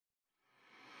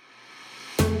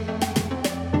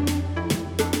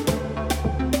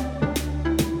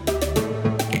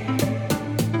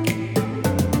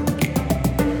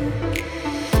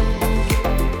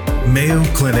Mayo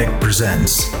Clinic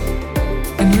presents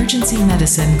Emergency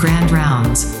Medicine Grand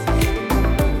Rounds.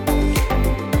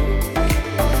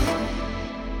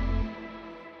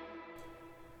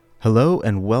 Hello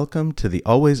and welcome to the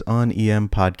Always On EM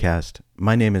podcast.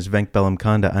 My name is Venk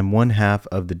Bellamkonda. I'm one half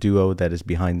of the duo that is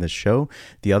behind this show.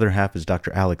 The other half is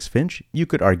Dr. Alex Finch. You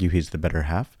could argue he's the better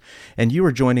half. And you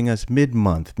are joining us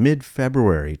mid-month,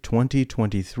 mid-February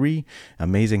 2023.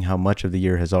 Amazing how much of the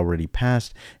year has already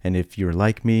passed. And if you're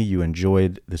like me, you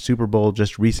enjoyed the Super Bowl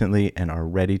just recently and are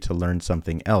ready to learn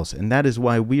something else. And that is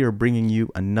why we are bringing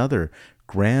you another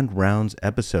Grand Rounds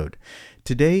episode.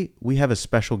 Today, we have a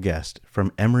special guest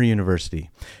from Emory University,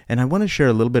 and I want to share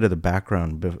a little bit of the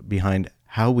background behind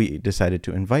how we decided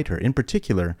to invite her. In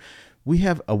particular, we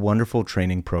have a wonderful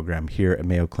training program here at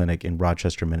Mayo Clinic in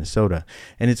Rochester, Minnesota,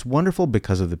 and it's wonderful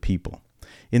because of the people.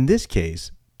 In this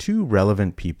case, two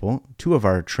relevant people, two of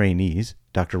our trainees,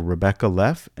 Dr. Rebecca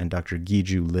Leff and Dr.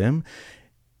 Giju Lim,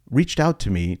 reached out to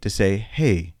me to say,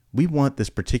 hey, we want this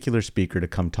particular speaker to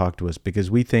come talk to us because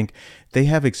we think they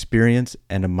have experience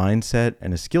and a mindset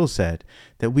and a skill set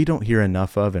that we don't hear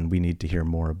enough of and we need to hear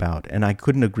more about. And I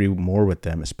couldn't agree more with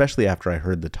them, especially after I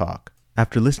heard the talk.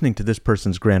 After listening to this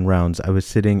person's Grand Rounds, I was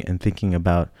sitting and thinking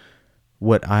about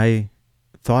what I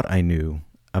thought I knew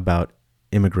about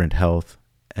immigrant health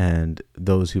and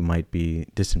those who might be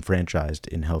disenfranchised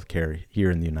in healthcare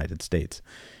here in the United States,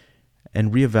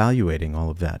 and reevaluating all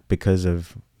of that because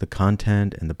of the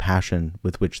content and the passion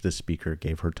with which this speaker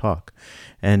gave her talk.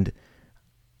 And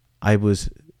I was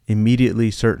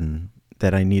immediately certain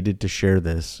that I needed to share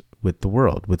this with the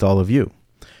world, with all of you.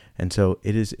 And so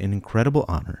it is an incredible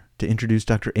honor to introduce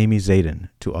Dr. Amy Zeidan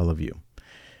to all of you.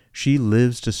 She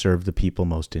lives to serve the people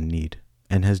most in need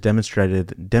and has demonstrated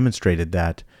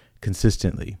that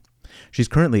consistently. She's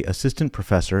currently assistant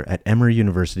professor at Emory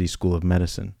University School of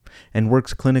Medicine and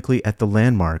works clinically at the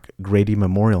landmark Grady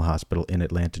Memorial Hospital in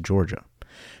Atlanta, Georgia.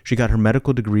 She got her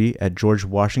medical degree at George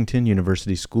Washington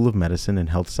University School of Medicine and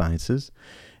Health Sciences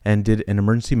and did an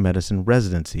emergency medicine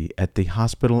residency at the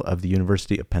Hospital of the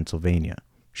University of Pennsylvania.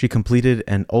 She completed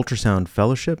an ultrasound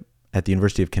fellowship at the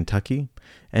University of Kentucky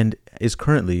and is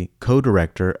currently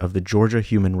co-director of the Georgia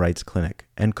Human Rights Clinic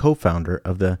and co-founder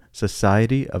of the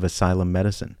Society of Asylum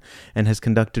Medicine, and has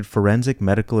conducted forensic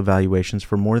medical evaluations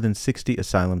for more than 60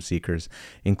 asylum seekers,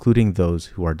 including those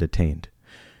who are detained.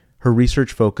 Her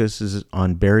research focuses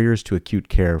on barriers to acute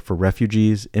care for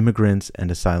refugees, immigrants,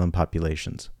 and asylum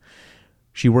populations.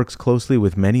 She works closely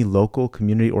with many local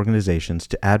community organizations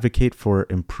to advocate for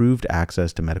improved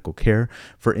access to medical care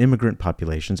for immigrant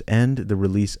populations and the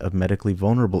release of medically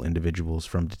vulnerable individuals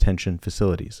from detention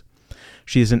facilities.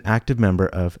 She is an active member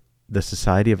of the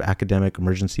Society of Academic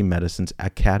Emergency Medicine's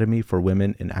Academy for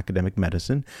Women in Academic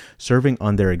Medicine, serving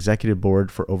on their executive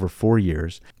board for over 4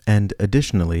 years, and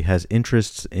additionally has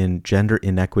interests in gender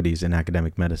inequities in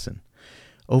academic medicine.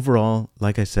 Overall,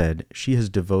 like I said, she has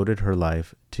devoted her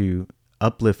life to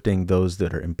uplifting those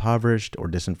that are impoverished or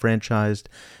disenfranchised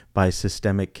by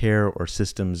systemic care or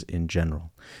systems in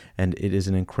general. And it is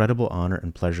an incredible honor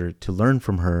and pleasure to learn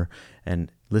from her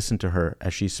and listen to her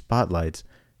as she spotlights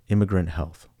immigrant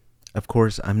health. Of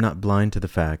course, I'm not blind to the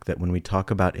fact that when we talk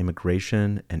about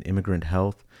immigration and immigrant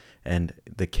health and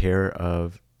the care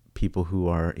of people who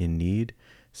are in need,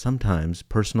 sometimes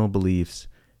personal beliefs,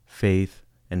 faith,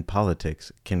 and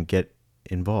politics can get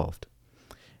involved,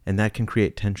 and that can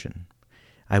create tension.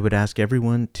 I would ask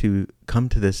everyone to come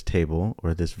to this table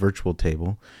or this virtual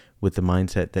table with the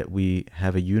mindset that we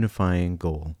have a unifying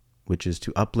goal, which is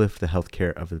to uplift the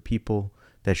healthcare of the people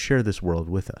that share this world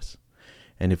with us.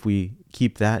 And if we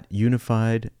keep that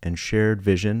unified and shared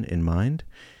vision in mind,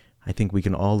 I think we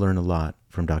can all learn a lot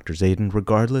from Dr. Zeidan,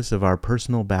 regardless of our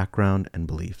personal background and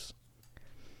beliefs.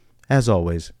 As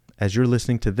always, as you're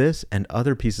listening to this and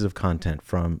other pieces of content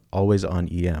from Always On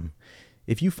EM,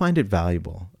 if you find it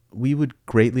valuable, we would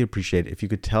greatly appreciate it if you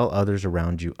could tell others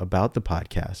around you about the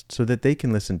podcast so that they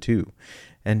can listen too.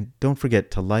 And don't forget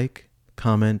to like,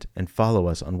 comment, and follow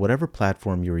us on whatever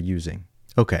platform you're using.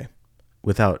 Okay,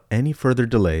 without any further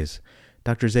delays,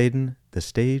 Dr. Zeidan, the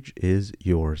stage is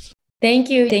yours. Thank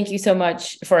you. Thank you so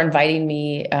much for inviting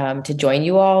me to join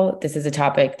you all. This is a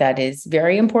topic that is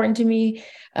very important to me,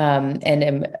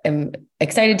 and I'm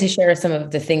excited to share some of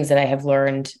the things that I have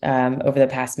learned over the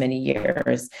past many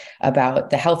years about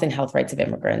the health and health rights of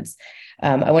immigrants.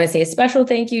 I want to say a special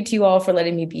thank you to you all for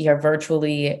letting me be here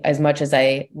virtually. As much as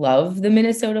I love the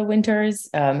Minnesota winters,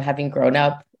 having grown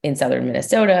up in southern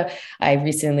Minnesota. I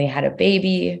recently had a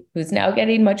baby who's now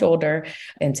getting much older.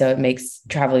 And so it makes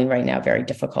traveling right now very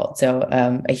difficult. So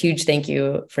a huge thank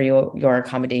you for your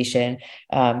accommodation.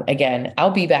 Again,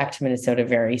 I'll be back to Minnesota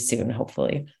very soon,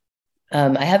 hopefully.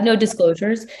 I have no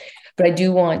disclosures, but I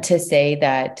do want to say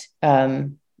that I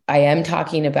am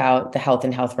talking about the health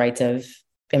and health rights of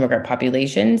immigrant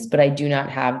populations, but I do not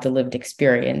have the lived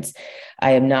experience.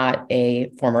 I am not a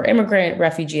former immigrant,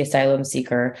 refugee, asylum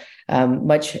seeker.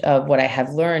 Much of what I have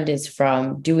learned is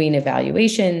from doing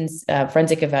evaluations,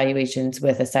 forensic evaluations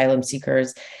with asylum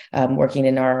seekers, working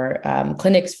in our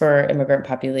clinics for immigrant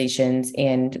populations,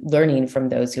 and learning from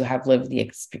those who have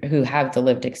the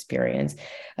lived experience.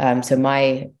 So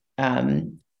my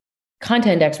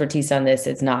content expertise on this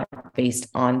is not based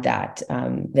on that.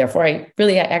 Therefore, I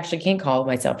actually can't call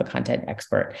myself a content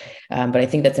expert, but I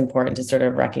think that's important to sort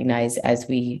of recognize as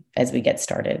we get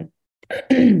started.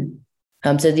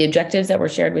 So the objectives that were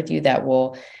shared with you that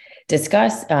we'll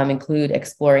discuss include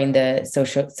exploring the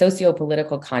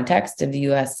socio-political context of the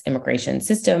U.S. immigration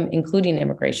system, including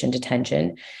immigration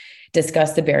detention,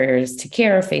 discuss the barriers to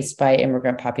care faced by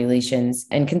immigrant populations,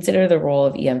 and consider the role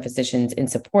of EM physicians in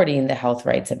supporting the health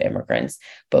rights of immigrants,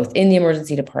 both in the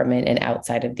emergency department and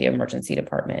outside of the emergency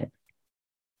department.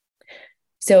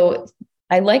 So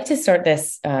I like to start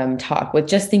this talk with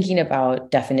just thinking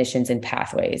about definitions and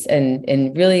pathways.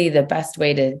 And really the best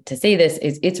way to say this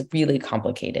is it's really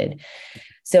complicated.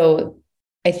 So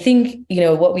I think,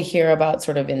 what we hear about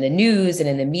sort of in the news and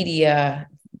in the media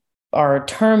are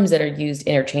terms that are used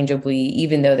interchangeably,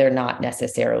 even though they're not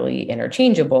necessarily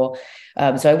interchangeable.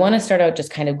 So I want to start out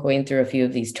just kind of going through a few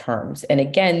of these terms. And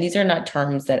again, these are not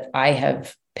terms that I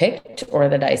have picked or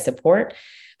that I support,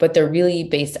 but they're really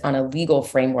based on a legal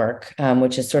framework,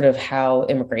 which is sort of how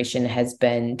immigration has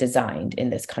been designed in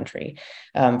this country,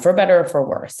 for better or for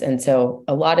worse. And so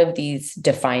a lot of these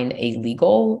define a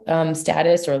legal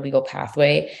status or a legal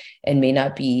pathway and may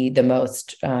not be the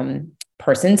most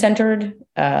person-centered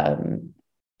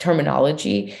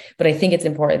terminology, but I think it's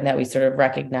important that we sort of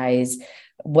recognize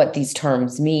what these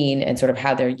terms mean and sort of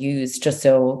how they're used, just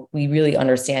so we really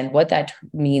understand what that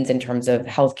means in terms of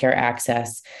healthcare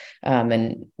access,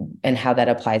 and how that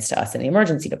applies to us in the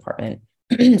emergency department.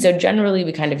 So generally,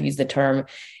 we kind of use the term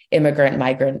immigrant,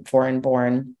 migrant,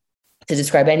 foreign-born to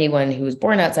describe anyone who was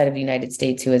born outside of the United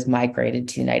States who has migrated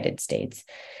to the United States.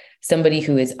 Somebody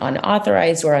who is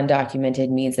unauthorized or undocumented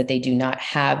means that they do not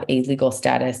have a legal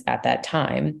status at that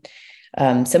time.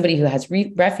 Somebody who has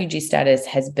refugee status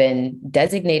has been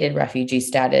designated refugee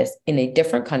status in a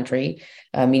different country,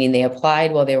 meaning they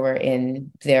applied while they were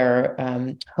in their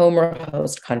home or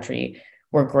host country,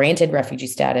 were granted refugee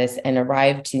status, and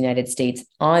arrived to the United States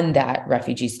on that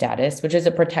refugee status, which is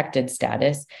a protected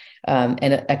status,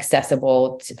 and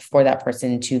accessible for that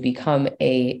person to become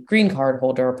a green card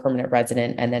holder, a permanent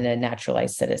resident, and then a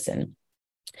naturalized citizen.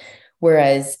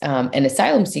 Whereas an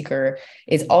asylum seeker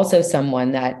is also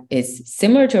someone that is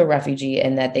similar to a refugee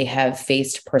in that they have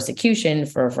faced persecution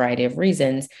for a variety of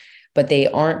reasons, but they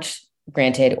aren't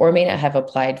granted or may not have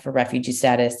applied for refugee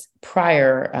status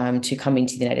prior to coming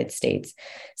to the United States.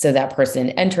 So that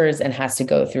person enters and has to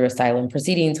go through asylum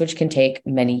proceedings, which can take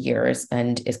many years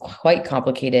and is quite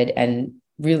complicated, and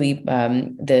really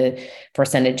the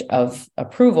percentage of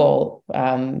approval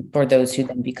for those who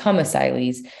then become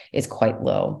asylees is quite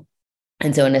low.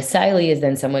 And so an asylee is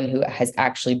then someone who has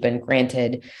actually been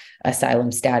granted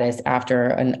asylum status after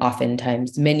an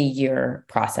oftentimes many-year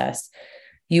process.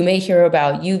 You may hear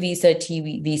about U visa,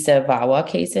 T visa, VAWA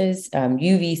cases.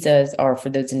 U visas are for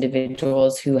those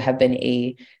individuals who have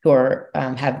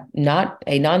have not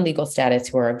a non-legal status,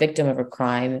 who are a victim of a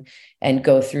crime, and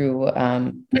go through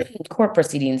court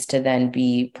proceedings to then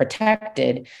be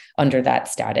protected under that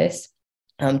status.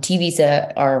 T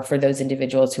visa are for those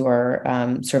individuals who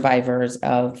are survivors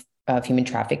of human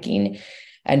trafficking.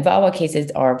 And VAWA cases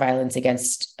are violence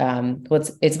against,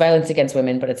 it's violence against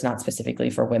women, but it's not specifically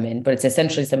for women, but it's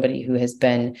essentially somebody who has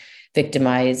been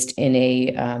victimized in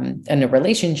a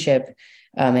relationship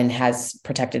and has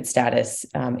protected status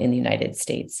in the United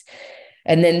States.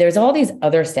 And then there's all these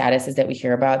other statuses that we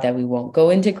hear about that we won't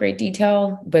go into great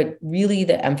detail, but really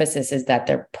the emphasis is that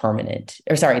they're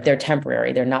they're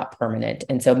temporary, they're not permanent.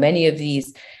 And so many of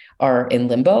these are in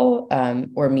limbo,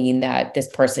 or mean that this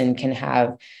person can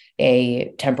have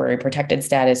a temporary protected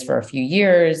status for a few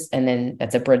years, and then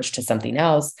that's a bridge to something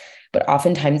else. But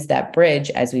oftentimes that bridge,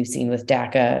 as we've seen with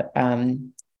DACA,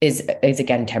 is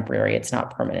again temporary, it's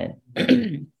not permanent.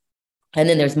 And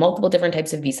then there's multiple different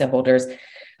types of visa holders.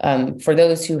 For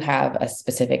those who have a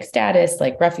specific status,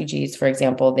 like refugees, for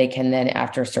example, they can then,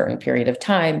 after a certain period of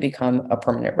time, become a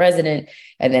permanent resident,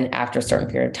 and then after a certain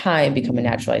period of time, become a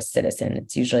naturalized citizen.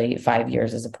 It's usually 5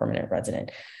 years as a permanent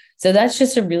resident. So that's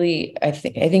just a really, I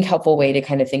think, helpful way to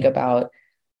kind of think about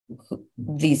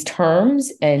these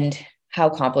terms and how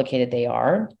complicated they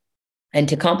are. And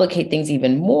to complicate things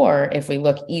even more, if we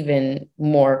look even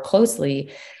more closely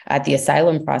at the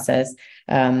asylum process,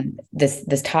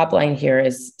 this top line here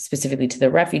is specifically to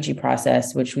the refugee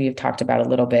process, which we've talked about a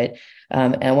little bit.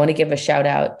 And I want to give a shout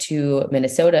out to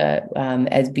Minnesota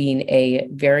as being a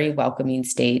very welcoming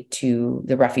state to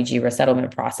the refugee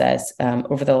resettlement process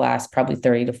over the last probably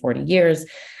 30 to 40 years.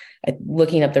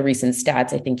 Looking up the recent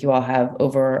stats, I think you all have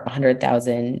over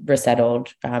 100,000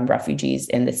 resettled refugees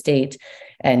in the state.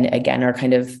 And again, are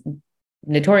kind of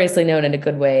notoriously known in a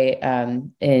good way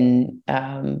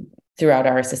throughout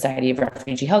our Society of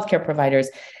Refugee Healthcare Providers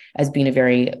as being a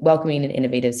very welcoming and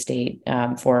innovative state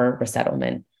for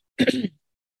resettlement.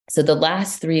 So the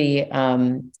last three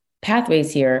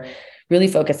pathways here really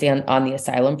focusing on the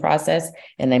asylum process.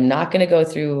 And I'm not going to go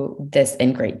through this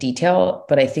in great detail,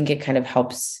 but I think it kind of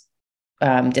helps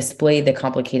display the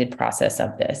complicated process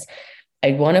of this.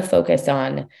 I want to focus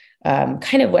on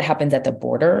kind of what happens at the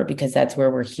border, because that's where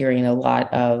we're hearing a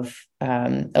lot of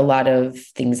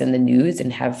things in the news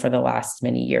and have for the last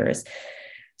many years.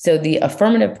 So the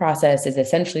affirmative process is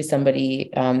essentially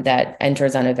somebody that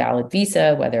enters on a valid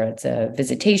visa, whether it's a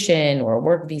visitation or a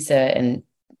work visa. And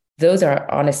those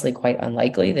are honestly quite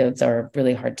unlikely. Those are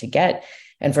really hard to get.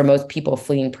 And for most people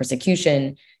fleeing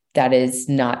persecution, that is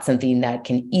not something that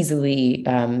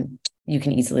you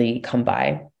can easily come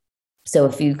by. So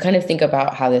if you kind of think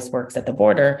about how this works at the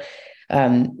border,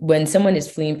 when someone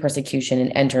is fleeing persecution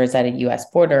and enters at a U.S.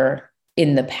 border,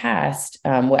 in the past,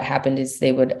 what happened is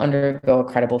they would undergo a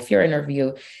credible fear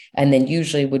interview and then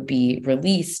usually would be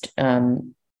released,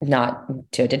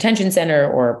 not to a detention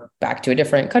center or back to a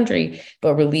different country,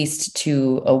 but released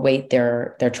to await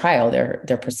their trial,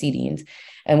 their proceedings.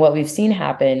 And what we've seen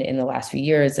happen in the last few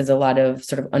years is a lot of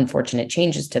sort of unfortunate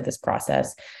changes to this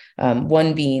process.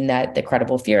 One being that the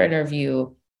credible fear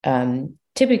interview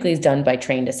typically is done by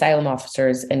trained asylum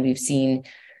officers, and we've seen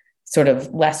sort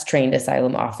of less trained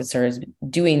asylum officers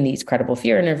doing these credible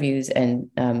fear interviews and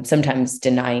sometimes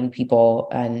denying people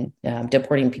and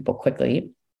deporting people quickly.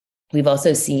 We've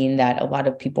also seen that a lot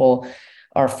of people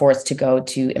are forced to go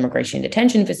to immigration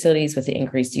detention facilities with the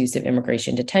increased use of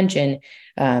immigration detention.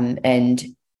 And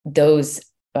those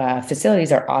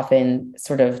facilities are often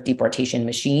sort of deportation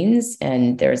machines.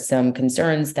 And there's some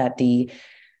concerns that the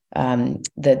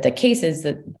cases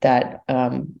that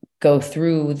go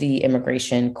through the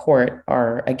immigration court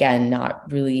are, again,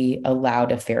 not really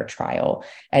allowed a fair trial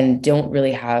and don't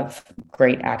really have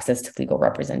great access to legal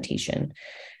representation.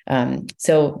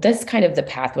 So that's kind of the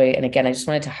pathway. And again, I just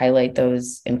wanted to highlight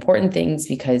those important things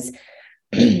because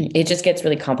it just gets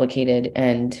really complicated.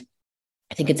 And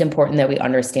I think it's important that we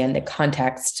understand the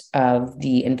context of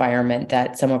the environment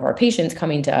that some of our patients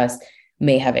coming to us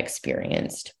may have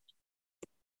experienced.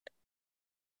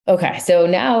 Okay, so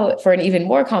now for an even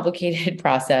more complicated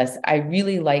process, I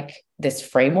really like this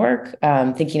framework,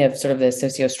 thinking of sort of the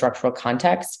sociostructural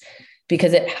context,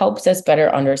 because it helps us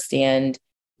better understand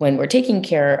when we're taking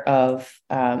care of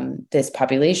this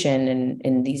population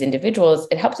and these individuals.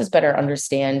 It helps us better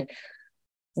understand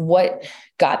what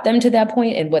got them to that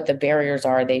point and what the barriers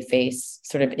are they face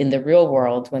sort of in the real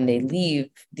world when they leave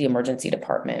the emergency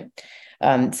department.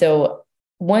 So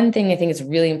one thing I think is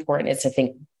really important is to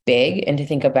think big and to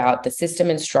think about the system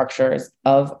and structures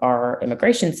of our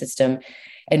immigration system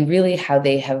and really how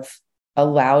they have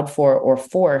allowed for or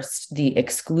forced the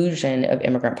exclusion of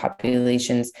immigrant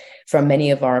populations from many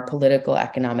of our political,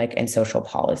 economic, and social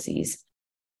policies.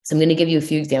 So I'm going to give you a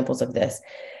few examples of this.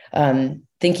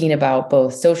 Thinking about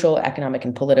both social, economic,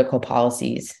 and political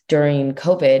policies. During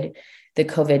COVID, the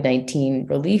COVID-19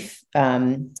 relief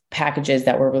packages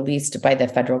that were released by the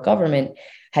federal government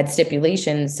had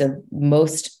stipulations, so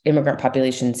most immigrant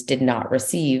populations did not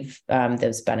receive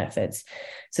those benefits.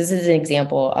 So this is an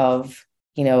example of,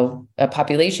 a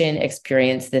population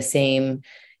experienced the same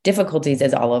difficulties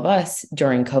as all of us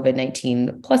during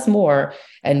COVID-19 plus more,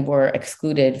 and were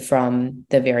excluded from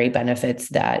the very benefits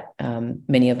that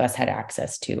many of us had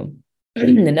access to.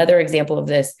 Another example of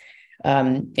this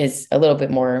is a little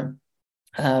bit more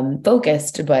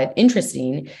focused, but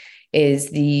interesting, is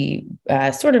the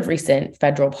sort of recent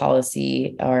federal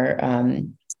policy or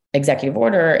executive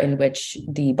order in which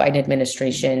the Biden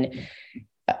administration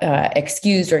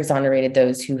excused or exonerated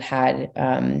those who had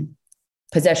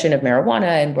possession of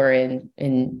marijuana and were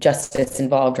in justice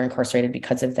involved or incarcerated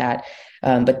because of that.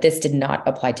 But this did not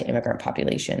apply to immigrant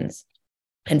populations.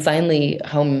 And finally,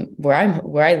 where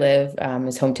I live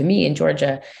is home to me in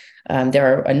Georgia.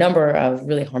 There are a number of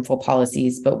really harmful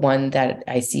policies, but one that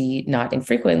I see not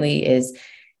infrequently is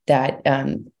that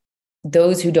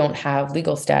those who don't have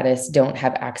legal status don't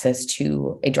have access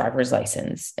to a driver's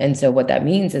license. And so what that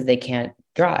means is they can't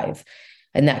drive.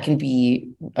 And that can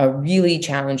be a really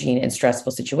challenging and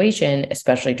stressful situation,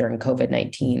 especially during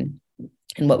COVID-19.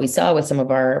 And what we saw with some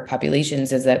of our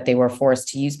populations is that they were forced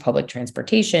to use public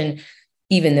transportation,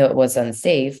 even though it was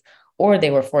unsafe, or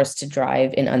they were forced to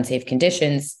drive in unsafe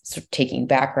conditions, sort of taking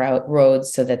back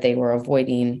roads so that they were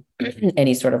avoiding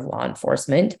any sort of law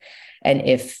enforcement. And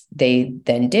if they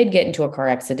then did get into a car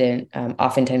accident,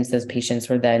 oftentimes those patients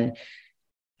were then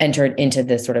entered into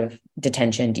this sort of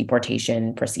detention,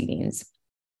 deportation proceedings.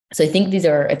 So I think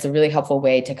it's a really helpful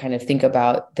way to kind of think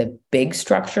about the big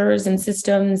structures and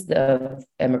systems of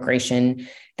immigration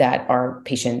that our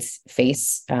patients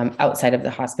face outside of the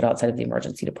hospital, outside of the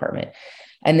emergency department.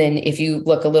 And then if you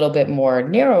look a little bit more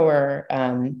narrower,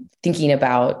 thinking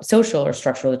about social or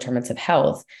structural determinants of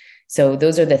health. So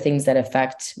those are the things that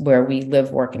affect where we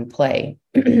live, work, and play.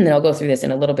 And I'll go through this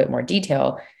in a little bit more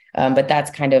detail, but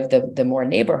that's kind of the more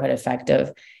neighborhood effect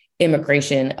of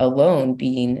immigration alone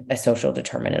being a social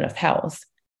determinant of health.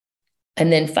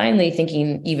 And then finally,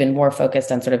 thinking even more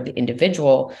focused on sort of the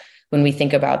individual, when we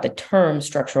think about the term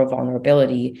structural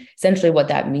vulnerability, essentially what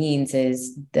that means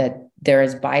is that there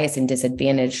is bias and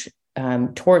disadvantage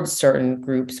towards certain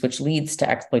groups, which leads to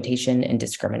exploitation and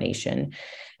discrimination.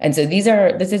 And so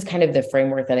this is kind of the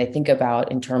framework that I think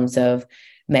about in terms of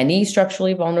many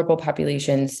structurally vulnerable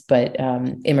populations, but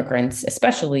immigrants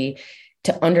especially,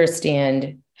 to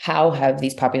understand how have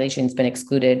these populations been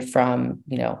excluded from,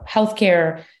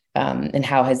 healthcare, and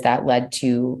how has that led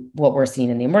to what we're seeing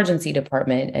in the emergency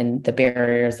department and the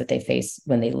barriers that they face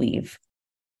when they leave.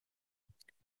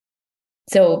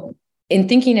 So in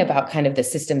thinking about kind of the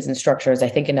systems and structures, I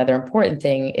think another important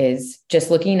thing is just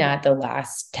looking at the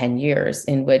last 10 years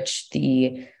in which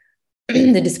the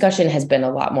discussion has been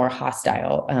a lot more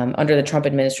hostile. Under the Trump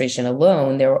administration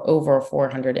alone, there were over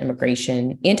 400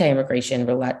 anti-immigration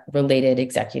related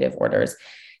executive orders.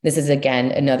 This is,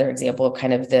 again, another example of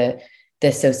kind of the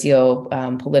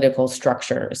socio-political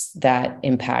structures that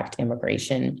impact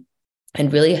immigration,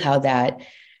 and really how that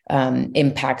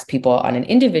impacts people on an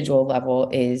individual level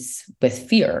is with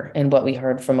fear. And what we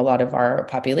heard from a lot of our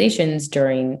populations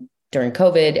during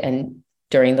COVID and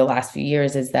during the last few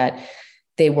years is that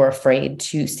they were afraid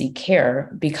to seek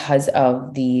care because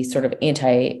of the sort of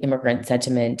anti-immigrant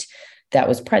sentiment that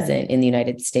was present in the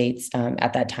United States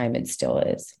at that time and still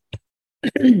is.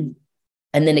 And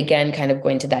then again, kind of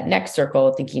going to that next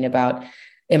circle, thinking about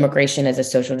immigration as a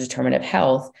social determinant of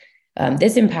health,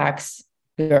 this impacts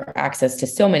your access to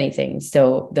so many things.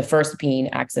 So the first being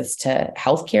access to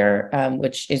healthcare,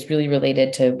 which is really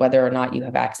related to whether or not you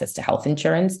have access to health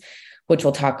insurance, which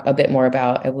we'll talk a bit more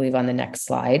about, I believe, on the next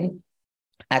slide.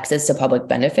 Access to public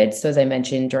benefits. So as I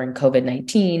mentioned, during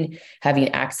COVID-19, having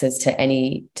access to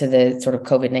the sort of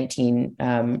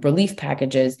COVID-19 relief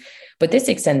packages, but this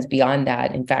extends beyond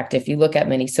that. In fact, if you look at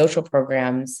many social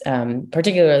programs,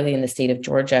 particularly in the state of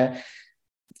Georgia,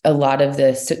 a lot of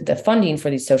the funding for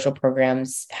these social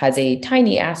programs has a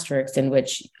tiny asterisk in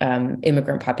which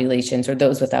immigrant populations or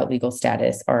those without legal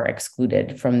status are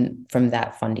excluded from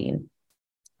that funding.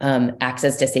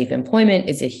 Access to safe employment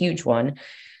is a huge one.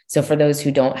 So for those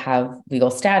who don't have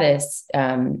legal status,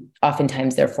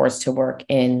 oftentimes they're forced to work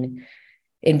in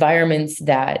environments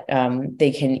that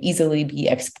they can easily be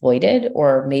exploited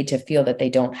or made to feel that they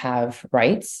don't have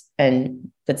rights.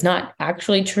 And that's not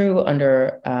actually true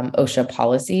under OSHA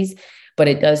policies, but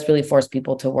it does really force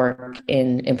people to work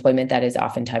in employment that is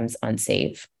oftentimes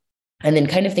unsafe. And then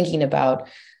kind of thinking about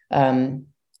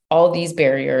all these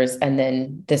barriers and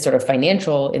then this sort of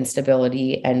financial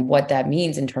instability and what that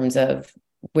means in terms of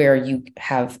where you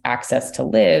have access to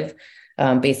live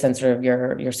based on sort of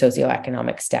your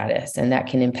socioeconomic status. And that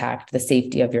can impact the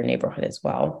safety of your neighborhood as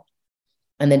well.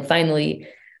 And then finally,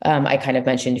 I kind of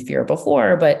mentioned fear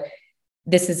before, but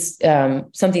this is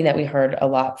something that we heard a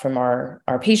lot from our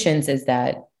patients is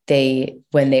that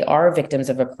when they are victims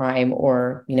of a crime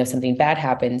or, something bad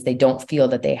happens, they don't feel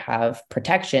that they have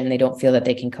protection. They don't feel that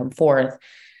they can come forth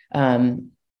to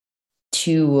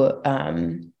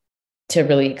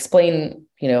really explain,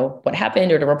 what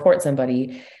happened or to report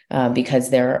somebody because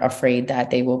they're afraid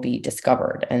that they will be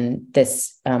discovered. And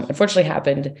this unfortunately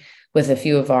happened with a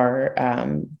few of our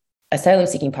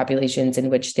asylum-seeking populations in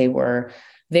which they were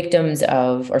victims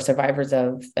of or survivors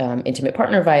of intimate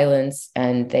partner violence,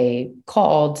 and they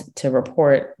called to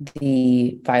report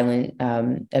the violent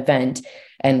event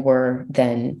and were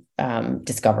then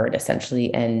discovered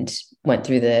essentially and went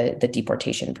through the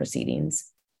deportation proceedings.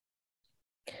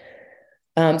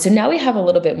 So now we have a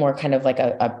little bit more kind of like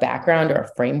a background or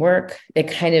a framework.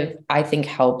 It kind of, I think,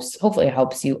 hopefully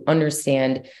helps you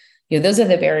understand, those are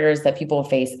the barriers that people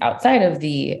face outside of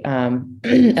the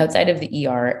outside of the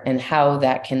ER, and how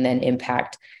that can then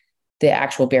impact the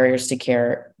actual barriers to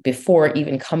care before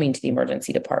even coming to the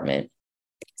emergency department.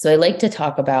 So I like to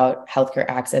talk about healthcare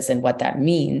access and what that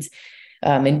means.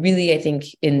 And really, I think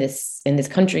in this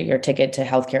country, your ticket to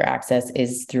healthcare access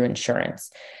is through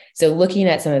insurance. So looking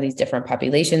at some of these different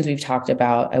populations we've talked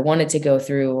about, I wanted to go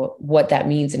through what that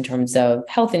means in terms of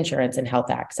health insurance and health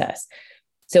access.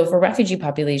 So for refugee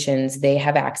populations, they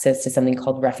have access to something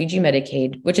called refugee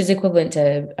Medicaid, which is equivalent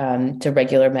to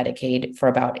regular Medicaid for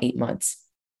about 8 months.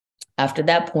 After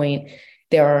that point,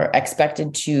 they are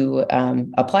expected to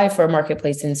apply for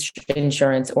marketplace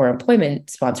insurance or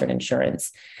employment-sponsored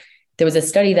insurance. There was a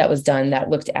study that was done that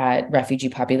looked at refugee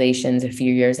populations a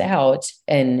few years out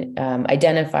and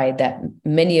identified that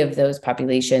many of those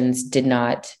populations did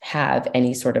not have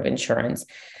any sort of insurance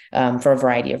for a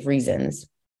variety of reasons.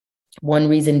 One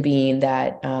reason being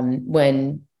that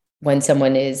when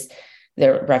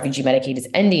their refugee Medicaid is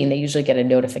ending, they usually get a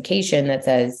notification that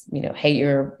says, hey,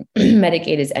 your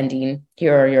Medicaid is ending.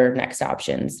 Here are your next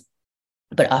options.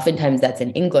 But oftentimes that's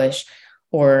in English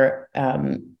or,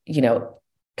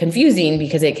 confusing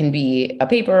because it can be a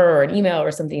paper or an email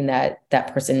or something that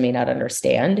that person may not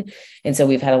understand. And so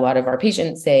we've had a lot of our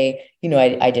patients say,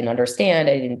 I didn't understand.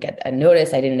 I didn't get a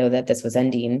notice. I didn't know that this was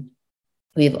ending.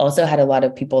 We've also had a lot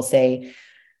of people say,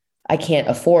 I can't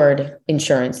afford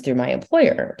insurance through my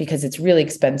employer because it's really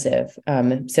expensive.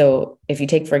 So if you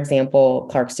take, for example,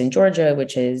 Clarkston, Georgia,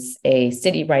 which is a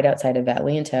city right outside of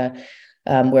Atlanta,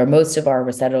 where most of our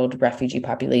resettled refugee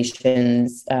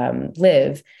populations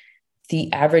live,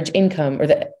 the average income or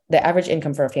the average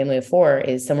income for a family of four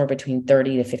is somewhere between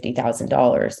 $30,000 to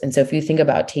 $50,000. And so if you think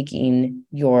about taking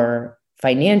your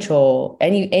financial,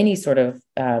 any sort of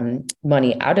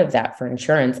money out of that for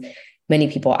insurance,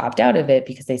 many people opt out of it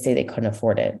because they say they couldn't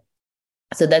afford it.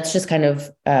 So that's just kind of,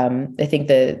 I think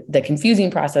the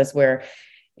confusing process where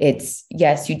it's,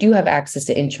 yes, you do have access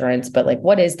to insurance, but like,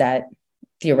 what is that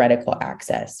theoretical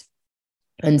access?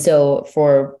 And so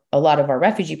for a lot of our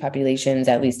refugee populations,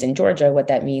 at least in Georgia, what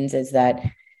that means is that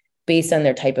based on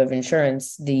their type of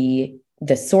insurance, the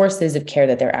sources of care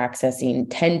that they're accessing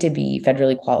tend to be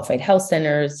federally qualified health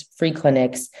centers, free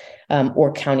clinics,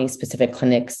 or county-specific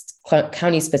clinics,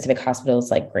 county-specific hospitals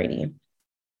like Grady.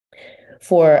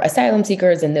 For asylum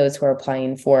seekers and those who are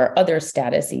applying for other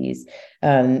statuses,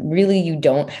 really you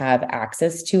don't have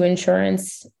access to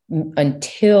insurance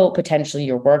until potentially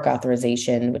your work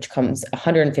authorization, which comes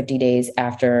 150 days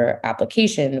after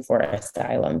application for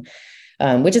asylum,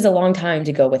 which is a long time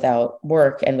to go without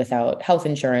work and without health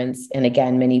insurance. And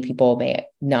again, many people may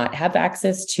not have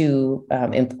access to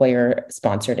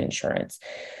employer-sponsored insurance.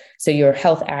 So your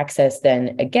health access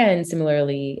then, again,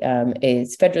 similarly,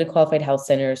 is federally qualified health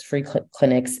centers, free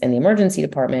clinics, and the emergency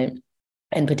department,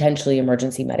 and potentially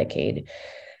emergency Medicaid.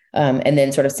 And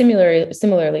then sort of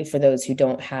similarly for those who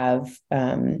don't have,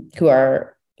 who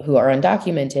are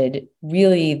undocumented,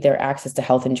 really their access to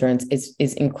health insurance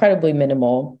is incredibly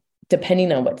minimal,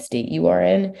 depending on what state you are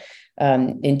in.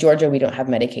 In Georgia, we don't have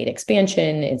Medicaid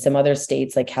expansion. In some other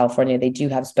states like California, they do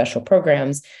have special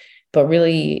programs, but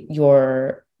really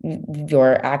your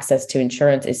access to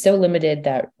insurance is so limited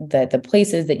that the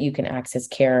places that you can access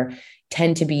care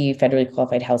tend to be federally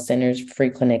qualified health centers, free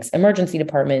clinics, emergency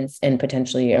departments, and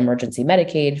potentially emergency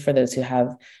Medicaid for those who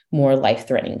have more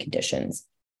life-threatening conditions.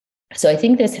 So I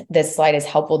think this slide is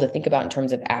helpful to think about in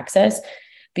terms of access,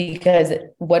 because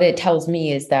what it tells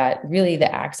me is that really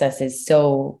the access is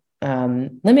so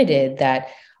limited that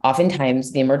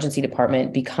oftentimes the emergency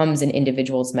department becomes an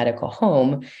individual's medical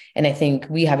home. And I think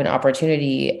we have an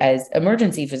opportunity as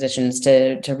emergency physicians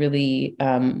to really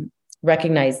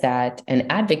recognize that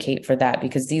and advocate for that,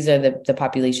 because these are the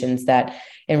populations that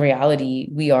in reality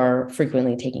we are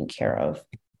frequently taking care of.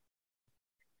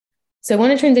 So I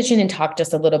want to transition and talk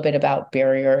just a little bit about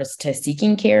barriers to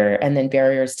seeking care and then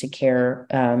barriers to care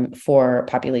for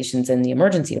populations in the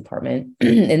emergency department.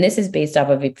 And this is based off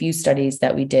of a few studies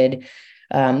that we did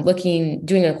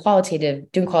doing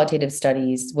qualitative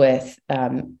studies with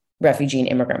refugee and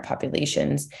immigrant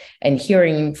populations and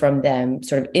hearing from them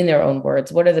sort of in their own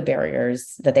words, what are the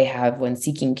barriers that they have when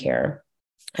seeking care?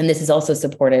 And this is also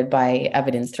supported by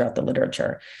evidence throughout the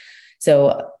literature.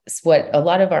 So what a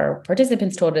lot of our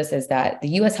participants told us is that the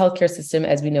U.S. healthcare system,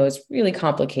 as we know, is really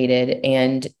complicated.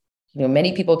 And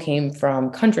many people came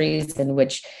from countries in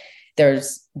which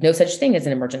there's no such thing as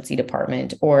an emergency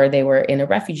department, or they were in a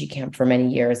refugee camp for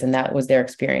many years, and that was their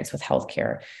experience with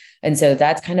healthcare. And so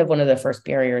that's kind of one of the first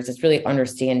barriers, is really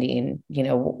understanding,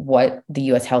 what the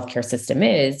U.S. healthcare system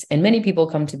is. And many people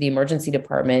come to the emergency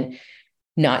department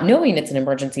not knowing it's an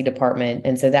emergency department.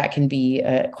 And so that can be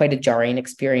quite a jarring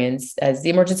experience, as the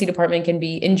emergency department can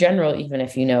be in general, even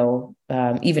if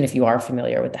even if you are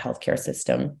familiar with the healthcare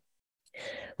system.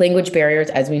 Language barriers,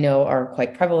 as we know, are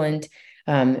quite prevalent.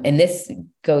 And this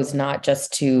goes not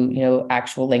just to,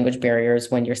 actual language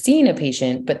barriers when you're seeing a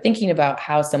patient, but thinking about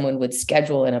how someone would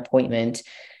schedule an appointment.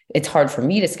 It's hard for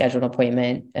me to schedule an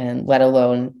appointment, and let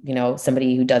alone,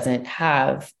 somebody who doesn't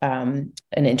have an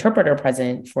interpreter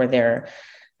present for their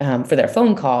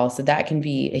phone call. So that can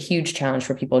be a huge challenge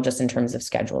for people just in terms of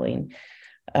scheduling.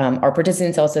 Our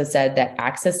participants also said that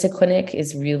access to clinic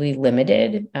is really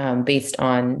limited based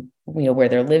on where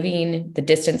they're living, the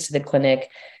distance to the clinic,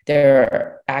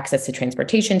 their access to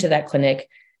transportation to that clinic,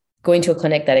 going to a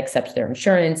clinic that accepts their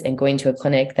insurance, and going to a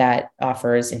clinic that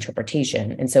offers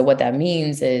interpretation. And so what that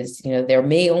means is, there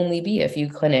may only be a few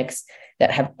clinics that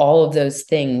have all of those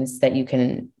things that you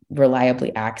can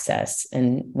reliably access.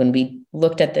 And when we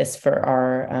looked at this for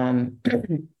our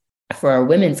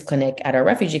women's clinic at our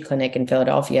refugee clinic in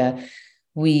Philadelphia,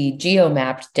 we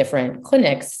geo-mapped different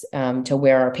clinics to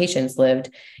where our patients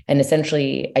lived, and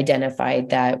essentially identified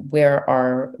that where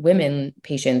our women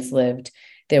patients lived,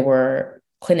 there were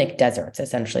clinic deserts,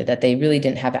 essentially, that they really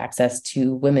didn't have access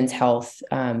to women's health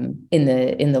in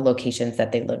the locations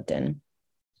that they lived in.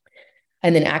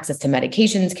 And then access to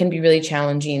medications can be really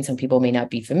challenging. Some people may not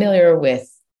be familiar with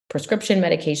prescription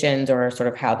medications or sort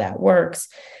of how that works,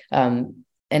 and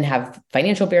have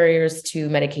financial barriers to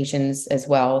medications as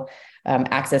well.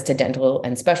 Access to dental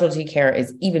and specialty care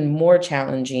is even more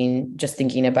challenging, just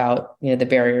thinking about the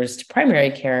barriers to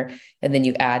primary care. And then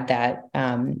you add that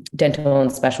dental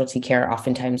and specialty care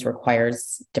oftentimes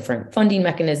requires different funding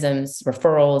mechanisms,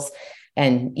 referrals,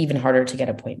 and even harder to get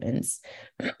appointments.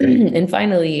 And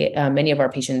finally, many of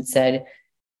our patients said,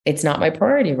 it's not my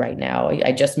priority right now.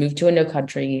 I just moved to a new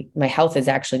country. My health is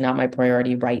actually not my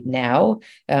priority right now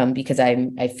because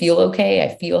I feel okay.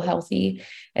 I feel healthy.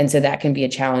 And so that can be a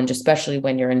challenge, especially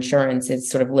when your insurance is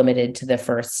sort of limited to the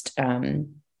first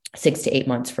 6 to 8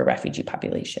 months for refugee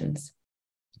populations.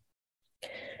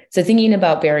 So thinking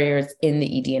about barriers in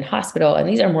the ED and hospital, and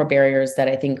these are more barriers that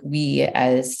I think we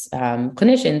as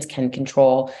clinicians can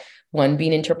control. One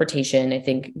being interpretation. I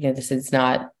think this is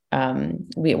not,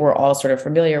 we're all sort of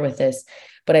familiar with this,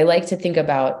 but I like to think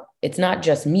about, it's not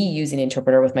just me using an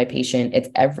interpreter with my patient, it's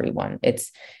everyone.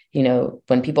 It's,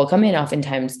 when people come in,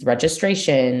 oftentimes the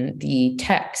registration, the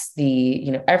text,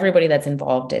 everybody that's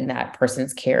involved in that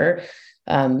person's care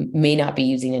may not be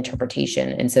using interpretation.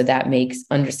 And so that makes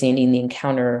understanding the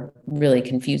encounter really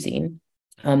confusing.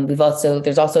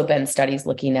 There's also been studies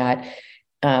looking at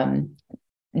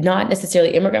not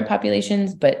necessarily immigrant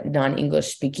populations, but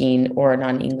non-English speaking or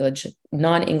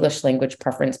non-English language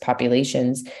preference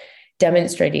populations,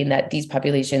 demonstrating that these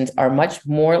populations are much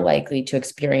more likely to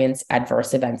experience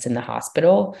adverse events in the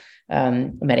hospital,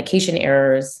 medication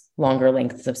errors, longer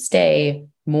lengths of stay,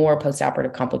 more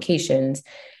postoperative complications,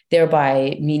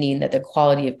 thereby meaning that the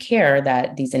quality of care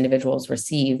that these individuals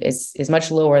receive is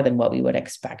much lower than what we would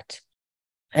expect.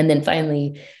 And then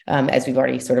finally, as we've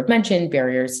already sort of mentioned,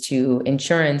 barriers to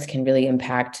insurance can really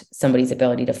impact somebody's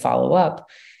ability to follow up.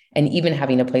 And even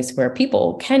having a place where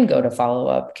people can go to follow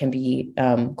up can be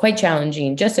quite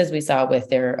challenging, just as we saw with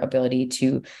their ability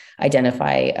to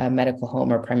identify a medical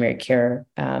home or primary care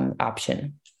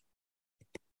option.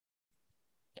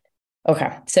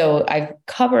 Okay, so I've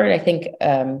covered, I think,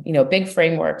 a big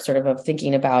framework sort of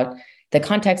thinking about the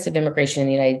context of immigration in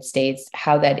the United States,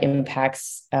 how that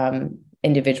impacts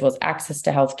individuals' access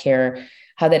to healthcare,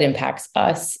 how that impacts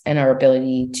us and our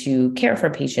ability to care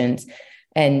for patients.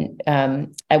 And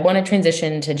I want to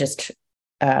transition to just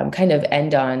kind of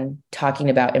end on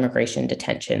talking about immigration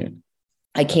detention.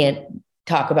 I can't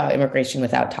talk about immigration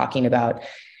without talking about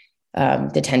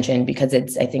detention, because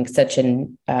it's, I think, such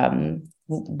an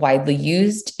widely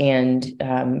used and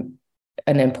an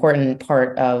important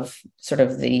part of sort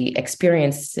of the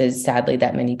experiences, sadly,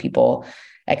 that many people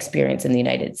experience in the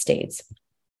United States.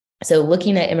 So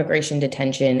looking at immigration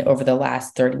detention over the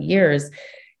last 30 years,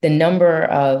 the number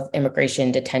of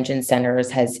immigration detention centers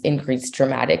has increased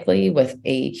dramatically, with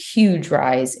a huge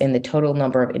rise in the total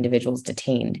number of individuals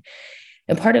detained.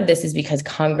 And part of this is because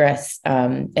Congress,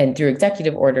 and through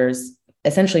executive orders,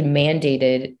 essentially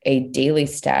mandated a daily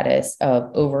status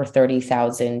of over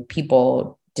 30,000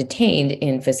 people detained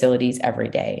in facilities every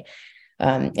day.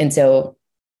 And so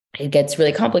it gets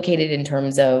really complicated in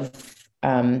terms of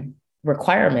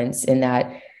requirements, in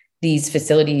that these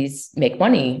facilities make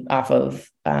money off of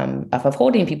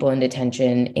holding people in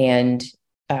detention, and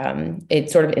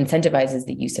it sort of incentivizes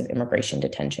the use of immigration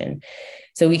detention.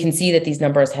 So we can see that these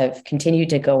numbers have continued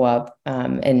to go up.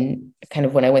 And kind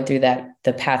of when I went through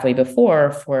the pathway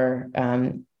before for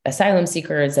asylum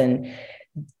seekers and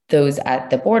those at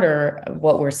the border,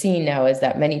 what we're seeing now is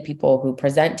that many people who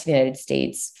present to the United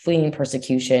States fleeing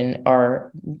persecution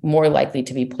are more likely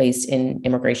to be placed in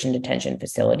immigration detention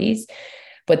facilities.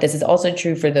 But this is also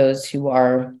true for those who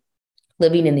are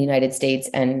living in the United States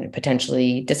and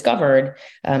potentially discovered,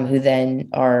 who then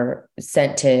are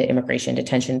sent to immigration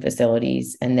detention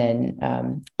facilities, and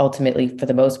then ultimately, for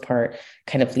the most part,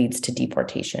 kind of leads to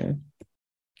deportation.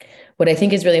 What I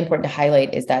think is really important to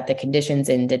highlight is that the conditions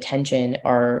in detention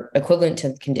are equivalent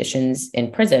to conditions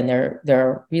in prison.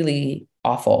 They're really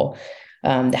awful.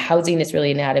 The housing is really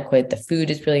inadequate. The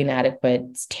food is really inadequate.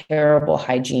 It's terrible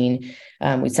hygiene.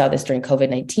 We saw this during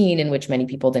COVID-19, in which many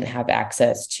people didn't have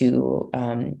access to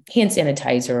hand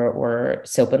sanitizer or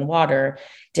soap and water,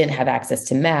 didn't have access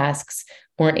to masks,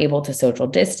 weren't able to social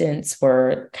distance,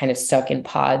 were kind of stuck in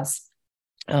pods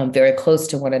very close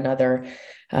to one another.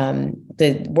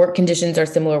 The work conditions are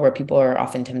similar, where people are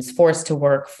oftentimes forced to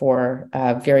work for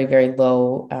a very, very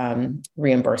low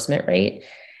reimbursement rate.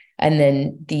 And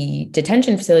then the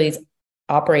detention facilities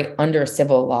operate under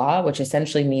civil law, which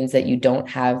essentially means that you don't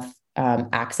have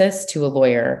access to a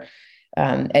lawyer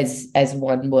as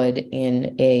one would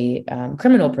in a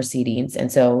criminal proceedings.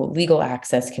 And so legal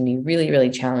access can be really, really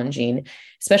challenging,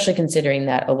 especially considering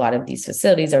that a lot of these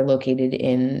facilities are located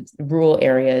in rural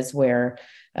areas where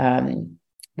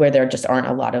there just aren't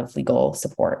a lot of legal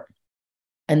support.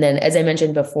 And then, as I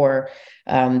mentioned before,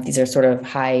 these are sort of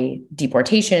high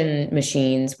deportation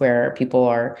machines where people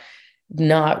are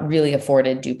not really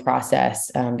afforded due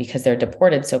process because they're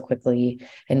deported so quickly.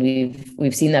 And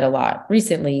we've seen that a lot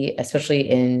recently, especially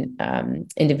in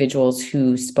individuals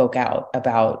who spoke out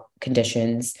about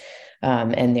conditions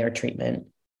and their treatment.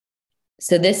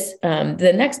 So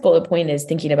the next bullet point is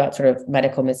thinking about sort of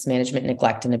medical mismanagement,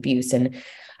 neglect, and abuse. And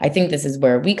I think this is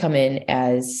where we come in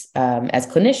as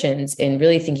clinicians in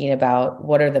really thinking about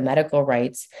what are the medical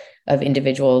rights of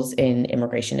individuals in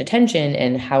immigration detention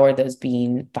and how are those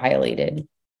being violated.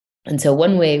 And so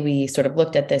one way we sort of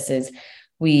looked at this is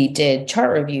we did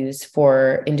chart reviews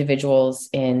for individuals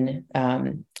in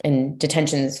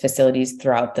detention facilities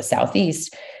throughout the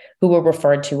Southeast who were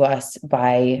referred to us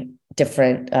by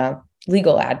different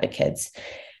legal advocates.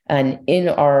 And in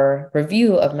our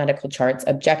review of medical charts,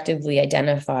 objectively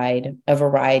identified a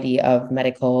variety of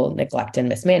medical neglect and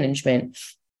mismanagement,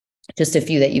 just a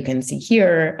few that you can see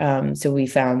here. So we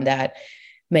found that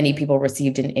many people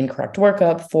received an incorrect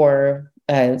workup for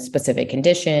a specific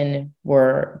condition,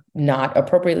 were not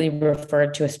appropriately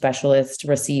referred to a specialist,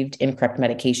 received incorrect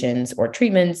medications or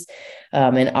treatments,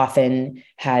 and often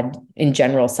had, in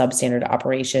general, substandard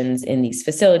operations in these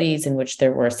facilities in which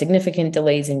there were significant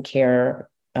delays in care,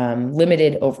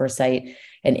 limited oversight,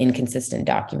 and inconsistent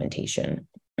documentation.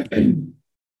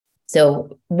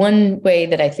 So one way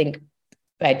that I think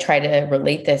I try to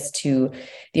relate this to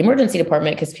the emergency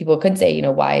department, because people could say,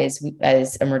 why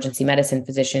as emergency medicine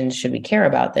physicians should we care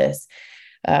about this?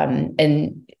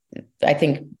 And I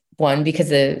think one, because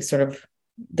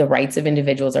the rights of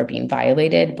individuals are being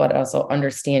violated, but also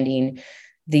understanding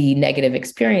the negative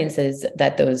experiences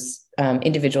that those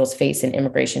individuals face in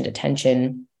immigration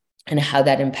detention and how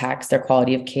that impacts their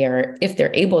quality of care if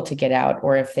they're able to get out,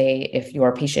 or if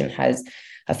your patient has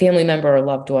a family member or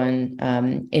loved one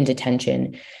in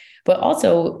detention. But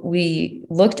also, we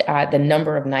looked at the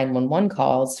number of 911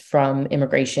 calls from an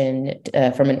immigration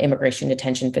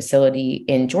detention facility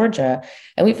in Georgia,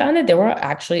 and we found that there were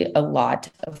actually a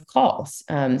lot of calls.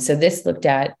 So this looked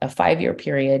at a 5-year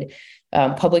period,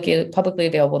 publicly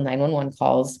available 911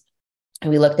 calls. And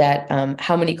we looked at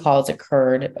how many calls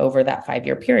occurred over that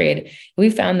 5-year period. We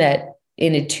found that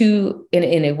in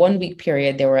a 1 week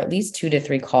period, there were at least 2 to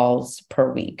 3 calls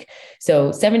per week. So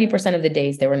 70% of the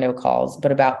days there were no calls,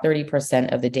 but about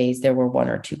 30% of the days there were 1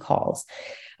 or 2 calls,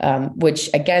 which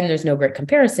again, there's no great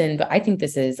comparison, but I think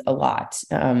this is a lot.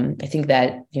 I think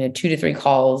that 2 to 3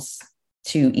 calls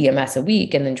to EMS a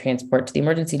week and then transport to the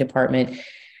emergency department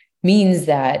means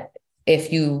that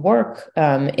if you work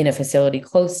in a facility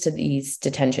close to these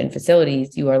detention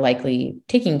facilities, you are likely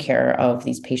taking care of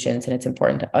these patients, and it's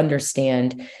important to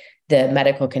understand the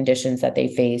medical conditions that they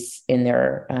face in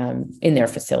their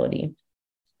facility.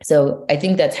 So I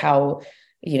think that's how,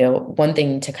 one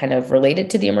thing to kind of relate it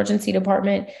to the emergency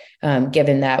department,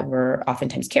 given that we're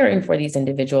oftentimes caring for these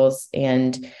individuals,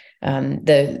 and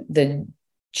the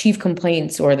chief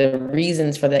complaints or the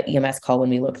reasons for the EMS call when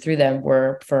we look through them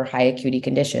were for high acuity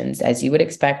conditions, as you would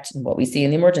expect, what we see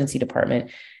in the emergency department,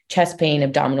 chest pain,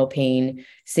 abdominal pain,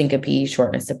 syncope,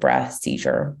 shortness of breath,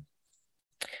 seizure.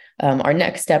 Our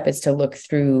next step is to look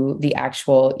through the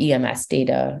actual EMS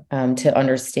data to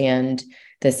understand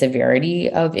the severity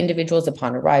of individuals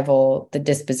upon arrival, the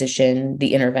disposition,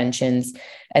 the interventions,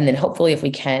 and then hopefully, if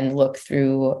we can, look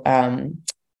through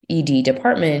ED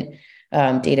department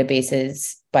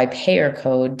databases by payer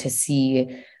code to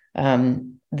see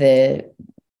the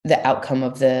outcome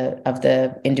of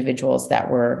the individuals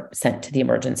that were sent to the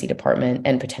emergency department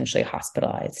and potentially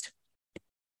hospitalized.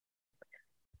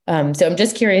 So I'm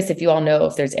just curious if you all know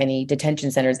if there's any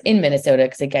detention centers in Minnesota,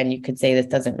 because again, you could say this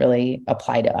doesn't really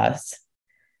apply to us.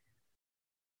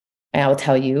 And I'll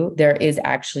tell you, there is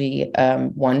actually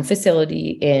one facility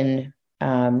in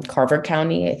Carver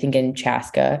County, I think in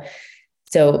Chaska.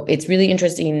 So it's really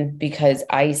interesting because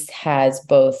ICE has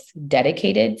both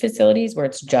dedicated facilities where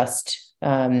it's just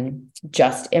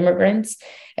immigrants,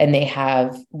 and they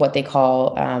have what they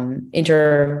call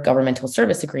intergovernmental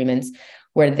service agreements,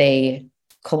 where they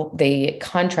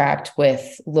contract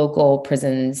with local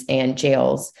prisons and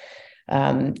jails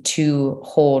to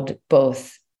hold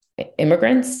both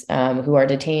immigrants who are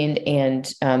detained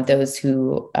and those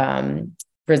who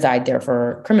reside there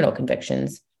for criminal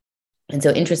convictions. And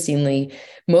so interestingly,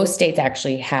 most states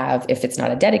actually have, if it's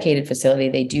not a dedicated facility,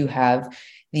 they do have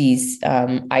these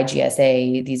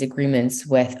IGSA, these agreements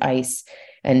with ICE,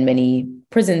 and many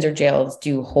prisons or jails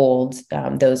do hold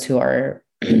those who are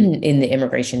in the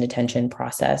immigration detention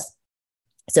process.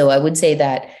 So I would say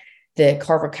that the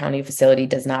Carver County facility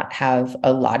does not have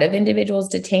a lot of individuals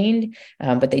detained,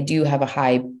 but they do have a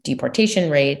high deportation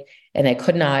rate. And I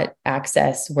could not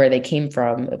access where they came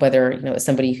from, whether it was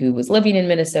somebody who was living in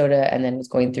Minnesota and then was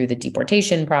going through the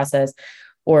deportation process,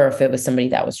 or if it was somebody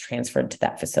that was transferred to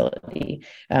that facility.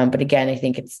 But again, I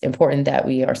think it's important that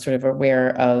we are sort of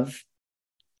aware of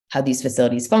how these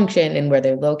facilities function and where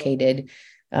they're located,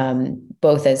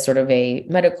 both as sort of a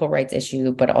medical rights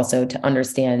issue, but also to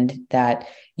understand that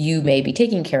you may be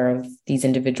taking care of these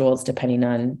individuals depending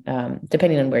on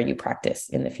where you practice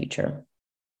in the future.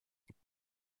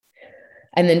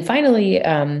 And then finally,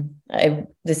 I'll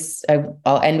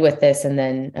end with this, and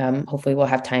then hopefully we'll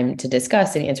have time to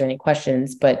discuss and answer any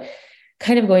questions. But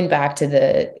kind of going back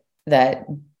to that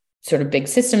sort of big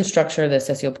system structure, the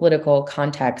sociopolitical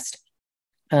context.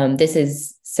 This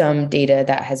is some data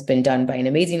that has been done by an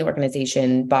amazing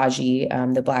organization,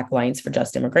 BAJI, the Black Alliance for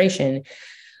Just Immigration.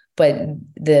 But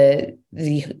the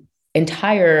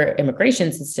entire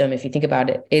immigration system, if you think about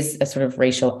it, is a sort of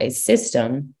racialized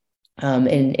system,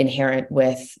 inherent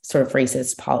with sort of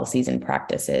racist policies and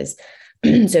practices.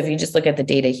 So if you just look at the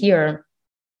data here,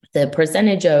 the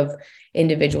percentage of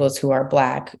individuals who are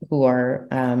Black, who are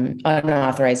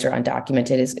unauthorized or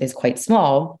undocumented is quite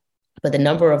small, but the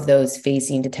number of those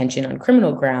facing detention on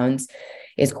criminal grounds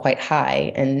is quite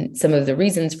high. And some of the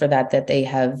reasons for that they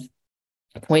have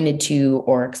pointed to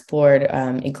or explored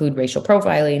include racial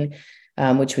profiling,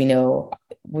 which we know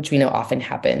often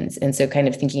happens. And so kind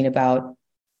of thinking about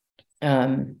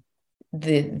the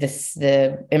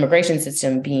immigration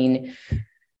system being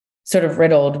sort of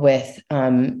riddled with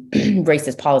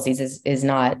racist policies is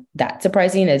not that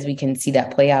surprising, as we can see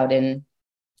that play out in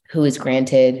who is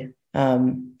granted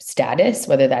status,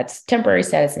 whether that's temporary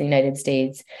status in the United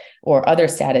States or other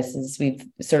statuses. We've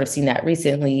sort of seen that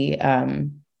recently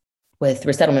with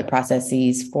resettlement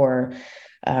processes for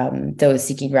those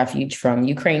seeking refuge from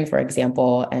Ukraine, for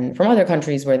example, and from other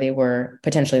countries where they were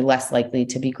potentially less likely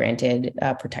to be granted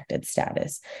protected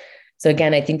status. So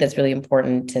again, I think that's really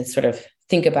important to sort of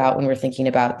think about when we're thinking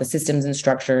about the systems and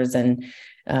structures and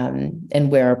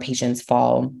where our patients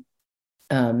fall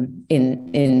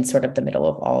in sort of the middle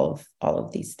of all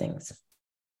of these things.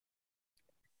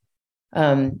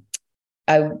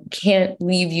 I can't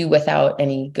leave you without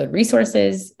any good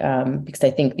resources because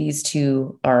I think these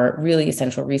two are really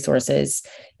essential resources.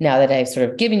 Now that I've sort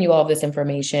of given you all this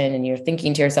information and you're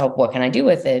thinking to yourself, what can I do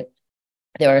with it?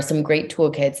 There are some great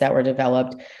toolkits that were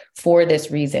developed for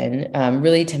this reason,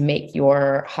 really to make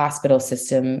your hospital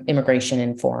system immigration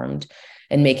informed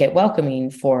and make it welcoming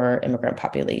for immigrant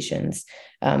populations.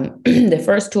 The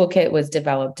first toolkit was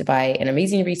developed by an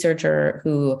amazing researcher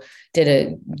who did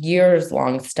a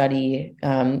years-long study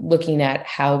looking at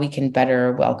how we can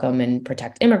better welcome and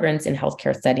protect immigrants in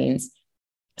healthcare settings.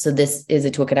 So this is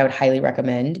a toolkit I would highly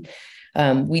recommend.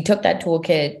 We took that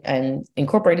toolkit and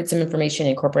incorporated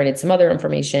some other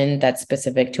information that's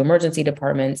specific to emergency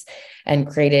departments, and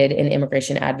created an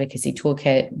immigration advocacy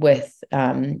toolkit with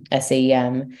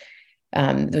SAEM,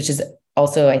 which is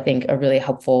also, I think, a really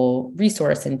helpful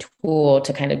resource and tool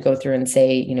to kind of go through and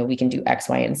say, we can do X,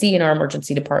 Y, and Z in our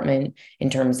emergency department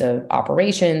in terms of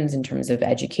operations, in terms of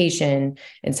education,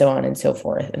 and so on and so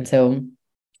forth. And so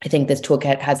I think this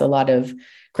toolkit has a lot of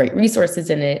great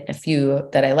resources in it. A few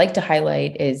that I like to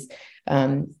highlight is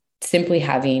simply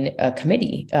having a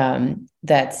committee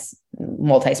that's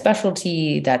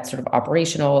multi-specialty, that's sort of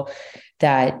operational,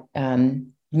 that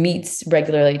meets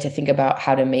regularly to think about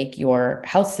how to make your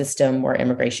health system more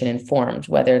immigration informed,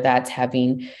 whether that's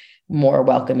having more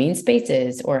welcoming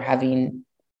spaces or having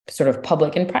sort of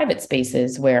public and private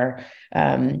spaces where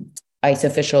ICE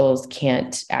officials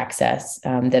can't access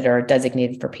that are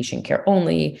designated for patient care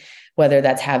only, whether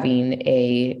that's having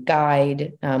a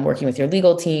guide, working with your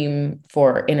legal team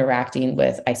for interacting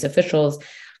with ICE officials.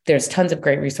 There's tons of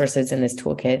great resources in this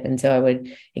toolkit. And so I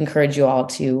would encourage you all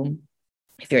to,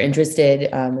 if you're interested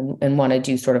and want to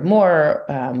do sort of more,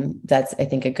 that's, I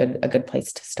think, a good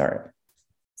place to start.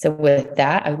 So with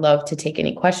that, I'd love to take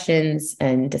any questions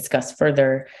and discuss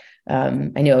further. I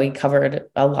know we covered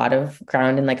a lot of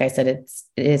ground, and like I said, it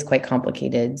is quite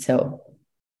complicated. So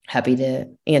happy to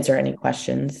answer any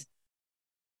questions.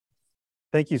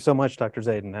 Thank you so much, Dr.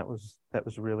 Zeidan. That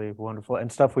was really wonderful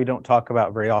and stuff we don't talk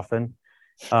about very often.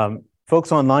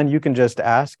 Folks online, you can just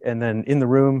ask, and then in the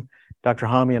room, Dr.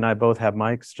 Hami and I both have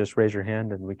mics. Just raise your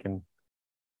hand, and we can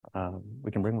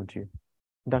bring one to you.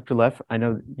 Dr. Leff, I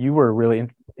know you were really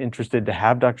interested to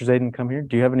have Dr. Zeidan come here.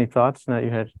 Do you have any thoughts now you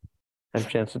had a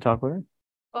chance to talk with her?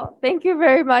 Well, thank you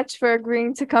very much for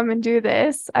agreeing to come and do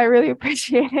this. I really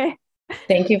appreciate it.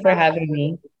 Thank you for having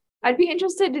me. I'd be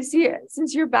interested to see,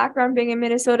 since your background being in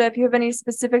Minnesota, if you have any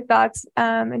specific thoughts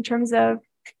in terms of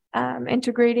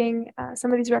integrating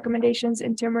some of these recommendations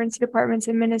into emergency departments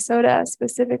in Minnesota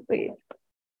specifically.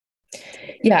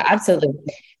 Yeah, absolutely.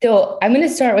 So I'm going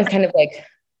to start with kind of like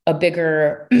a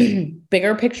bigger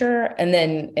picture and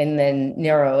then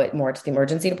narrow it more to the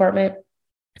emergency department.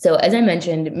 So as I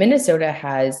mentioned, Minnesota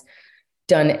has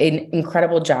done an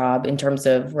incredible job in terms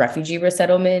of refugee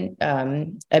resettlement.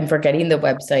 I'm forgetting the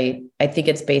website. I think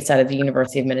it's based out of the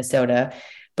University of Minnesota,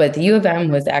 but the U of M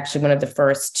was actually one of the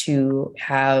first to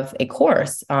have a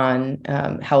course on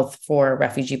health for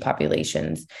refugee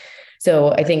populations.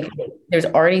 So I think there's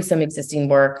already some existing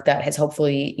work that has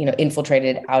hopefully,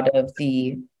 infiltrated out of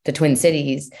the Twin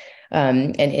Cities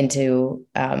and into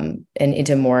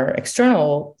more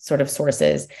external sort of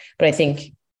sources. But I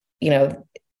think,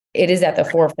 it is at the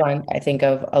forefront, I think,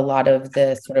 of a lot of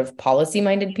the sort of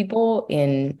policy-minded people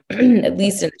in, at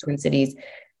least in the Twin Cities,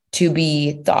 to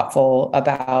be thoughtful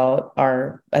about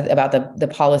the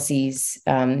policies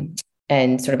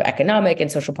and sort of economic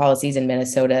and social policies in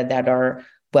Minnesota that are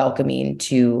welcoming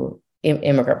to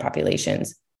immigrant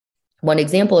populations. One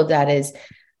example of that is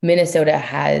Minnesota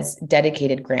has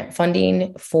dedicated grant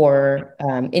funding for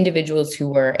individuals who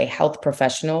were a health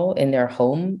professional in their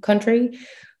home country,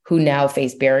 who now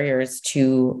face barriers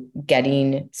to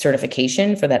getting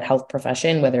certification for that health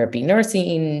profession, whether it be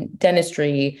nursing,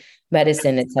 dentistry,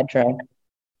 medicine, et cetera.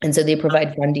 And so they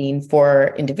provide funding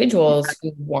for individuals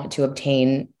who want to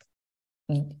obtain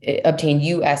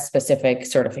U.S. specific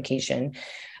certification.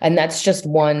 And that's just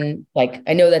one,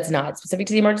 I know that's not specific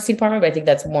to the emergency department, but I think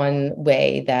that's one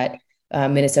way that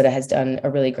Minnesota has done a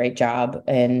really great job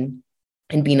in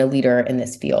being a leader in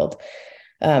this field.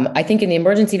 I think in the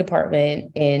emergency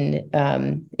department in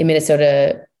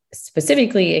Minnesota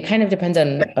specifically, it kind of depends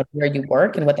on where you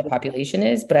work and what the population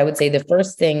is. But I would say the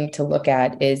first thing to look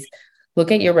at is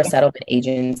look at your resettlement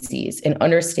agencies and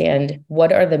understand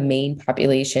what are the main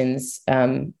populations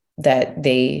that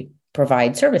they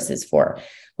provide services for,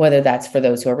 whether that's for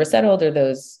those who are resettled or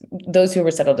those who are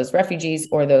resettled as refugees,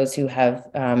 or those who have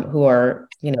who are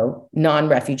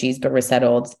non-refugees but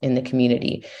resettled in the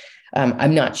community.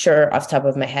 I'm not sure off the top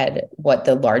of my head what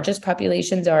the largest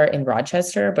populations are in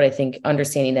Rochester, but I think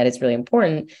understanding that is really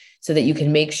important so that you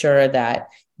can make sure that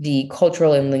the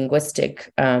cultural and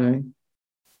linguistic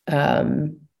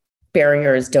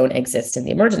barriers don't exist in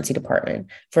the emergency department.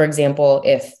 For example,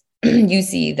 if you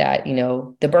see that,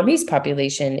 the Burmese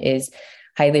population is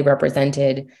highly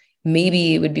represented,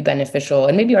 maybe it would be beneficial,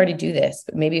 and maybe you already do this,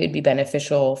 but maybe it would be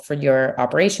beneficial for your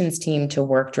operations team to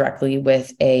work directly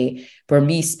with a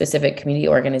Burmese specific community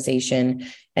organization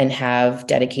and have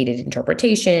dedicated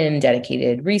interpretation,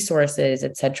 dedicated resources,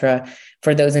 et cetera,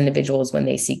 for those individuals when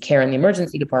they seek care in the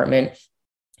emergency department,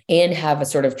 and have a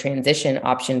sort of transition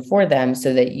option for them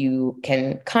so that you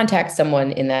can contact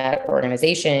someone in that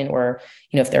organization, or,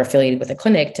 if they're affiliated with a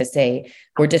clinic, to say,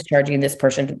 we're discharging this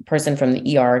person from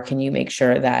the ER. Can you make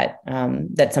sure that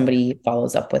that somebody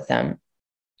follows up with them?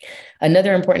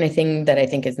 Another important thing that I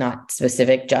think is not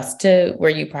specific just to where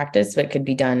you practice, but could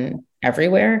be done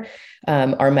everywhere,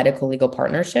 are medical legal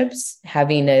partnerships.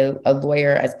 Having a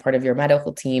lawyer as part of your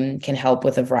medical team can help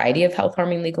with a variety of health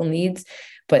harming legal needs,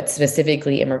 but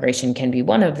specifically immigration can be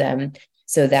one of them,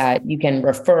 so that you can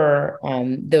refer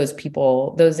those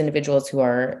people, those individuals who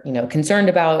are, concerned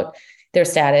about their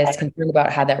status, concerned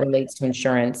about how that relates to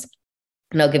insurance.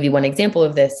 And I'll give you one example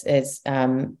of this is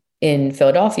in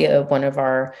Philadelphia, one of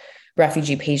our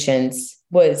refugee patients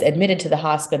was admitted to the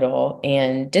hospital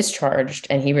and discharged,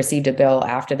 and he received a bill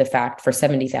after the fact for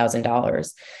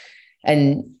 $70,000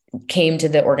 and came to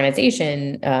the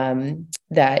organization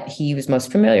that he was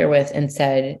most familiar with and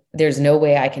said, there's no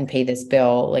way I can pay this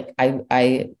bill. Like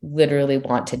I literally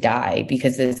want to die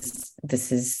because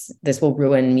this will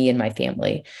ruin me and my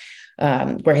family,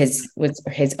 were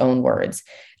his own words.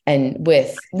 And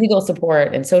with legal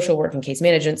support and social work and case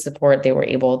management support, they were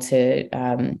able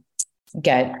to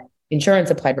get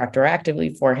insurance applied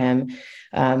retroactively for him,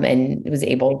 and was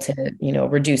able to,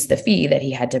 reduce the fee that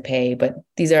he had to pay. But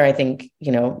these are, I think,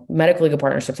 medical legal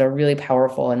partnerships are really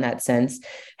powerful in that sense.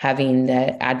 Having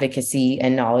the advocacy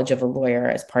and knowledge of a lawyer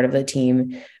as part of the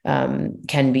team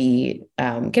can be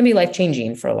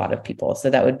life-changing for a lot of people. So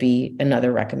that would be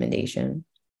another recommendation.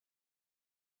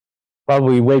 While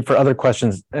we wait for other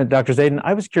questions, Dr. Zeidan,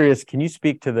 I was curious, can you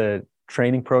speak to the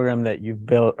training program that you've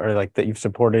built or that you've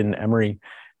supported in Emory?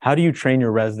 How do you train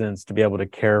your residents to be able to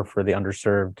care for the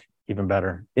underserved even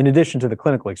better, in addition to the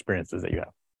clinical experiences that you have?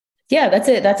 Yeah,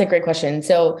 that's a great question.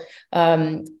 So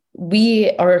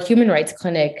our human rights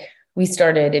clinic, we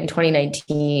started in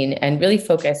 2019 and really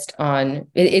focused on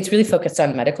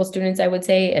medical students, I would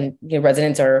say, and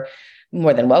residents are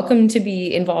more than welcome to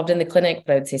be involved in the clinic,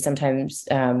 but I would say sometimes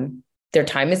their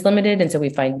time is limited. And so we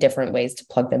find different ways to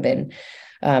plug them in.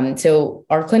 So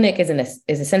our clinic is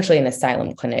essentially an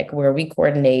asylum clinic where we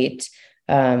coordinate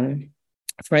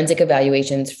forensic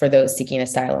evaluations for those seeking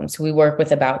asylum. So we work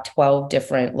with about 12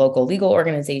 different local legal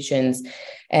organizations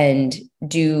and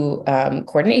do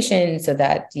coordination so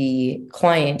that the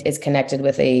client is connected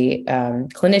with a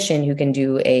clinician who can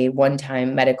do a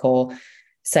one-time medical,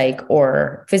 psych,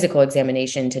 or physical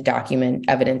examination to document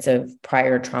evidence of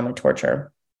prior trauma,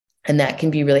 torture. And that can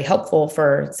be really helpful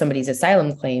for somebody's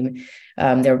asylum claim.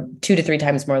 They're 2 to 3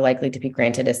 times more likely to be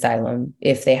granted asylum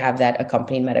if they have that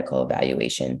accompanying medical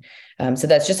evaluation. So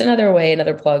that's just another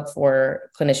plug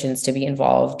for clinicians to be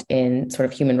involved in sort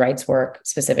of human rights work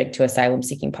specific to asylum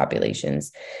seeking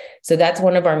populations. So that's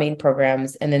one of our main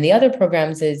programs. And then the other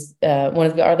programs is,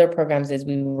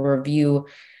 we review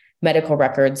medical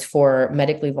records for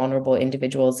medically vulnerable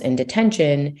individuals in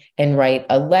detention and write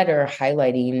a letter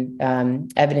highlighting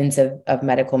evidence of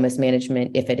medical mismanagement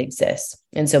if it exists.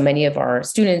 And so many of our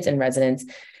students and residents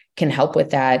can help with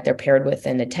that. They're paired with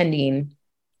an attending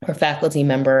or faculty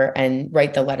member and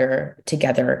write the letter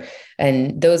together.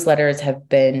 And those letters have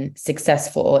been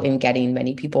successful in getting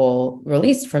many people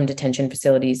released from detention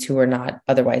facilities who are not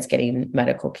otherwise getting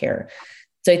medical care.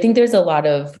 So I think there's a lot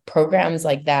of programs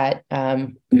like that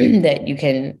that you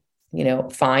can,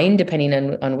 find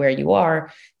depending on where you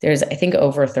are. There's, I think,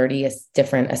 over 30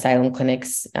 different asylum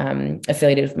clinics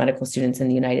affiliated with medical students in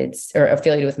the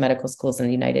affiliated with medical schools in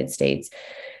the United States.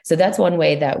 So that's one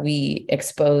way that we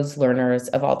expose learners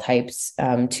of all types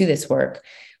to this work.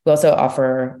 We also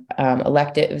offer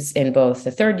electives in both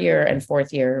the 3rd year and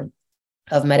 4th year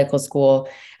of medical school.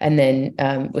 And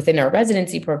then within our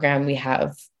residency program, we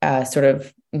have a sort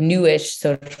of newish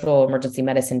social emergency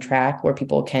medicine track where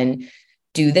people can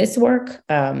do this work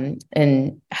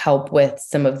and help with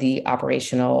some of the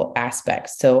operational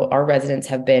aspects. So our residents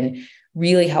have been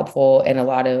really helpful in a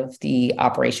lot of the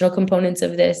operational components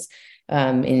of this.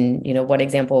 One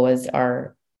example was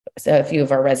a few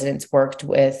of our residents worked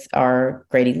with our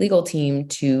Grady legal team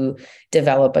to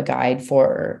develop a guide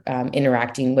for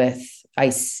interacting with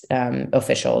ICE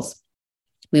officials.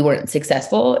 We weren't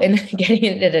successful in getting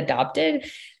it adopted.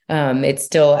 It's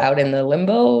still out in the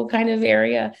limbo kind of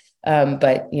area.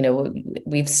 But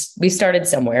we've started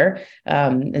somewhere.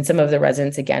 And some of the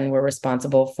residents, again, were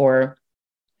responsible for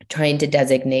trying to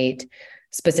designate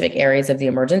specific areas of the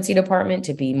emergency department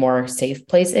to be more safe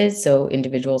places. So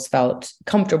individuals felt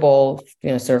comfortable,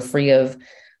 sort of free of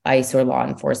ICE or law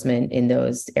enforcement in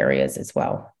those areas as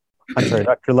well. I'm sorry,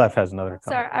 Dr. Leff has another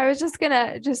comment. Sorry, I was just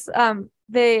gonna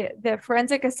the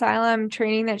forensic asylum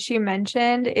training that she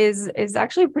mentioned is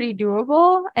actually pretty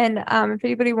doable. And if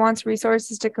anybody wants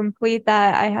resources to complete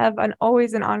that, I have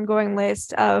always an ongoing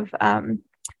list of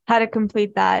how to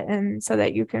complete that, and so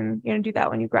that you can, do that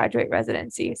when you graduate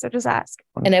residency. So just ask.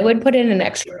 And I would put in an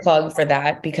extra plug for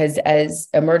that, because as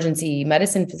emergency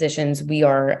medicine physicians, we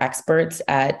are experts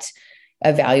at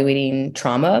evaluating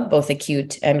trauma, both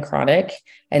acute and chronic.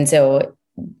 And so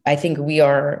I think we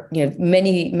are,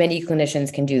 many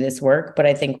clinicians can do this work, but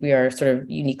I think we are sort of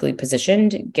uniquely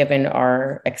positioned given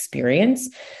our experience.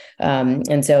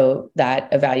 And so that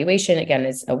evaluation, again,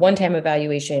 is a one-time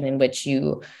evaluation in which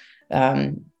you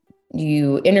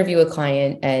interview a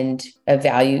client and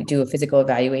do a physical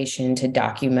evaluation to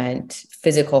document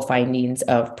physical findings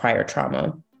of prior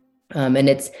trauma. And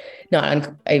it's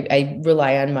not, I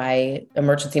rely on my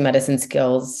emergency medicine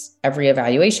skills every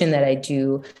evaluation that I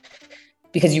do,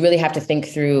 because you really have to think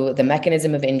through the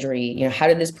mechanism of injury. How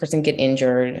did this person get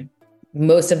injured?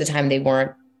 Most of the time they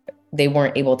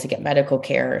weren't able to get medical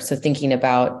care. So thinking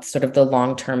about sort of the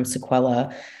long-term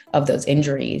sequela of those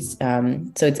injuries.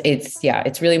 So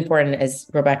it's really important. As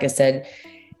Rebecca said,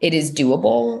 it is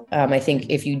doable. I think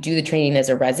if you do the training as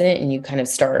a resident and you kind of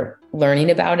start learning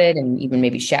about it, and even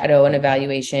maybe shadow an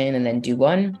evaluation and then do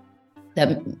one,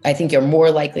 that I think you're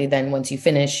more likely than once you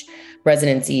finish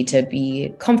residency to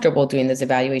be comfortable doing those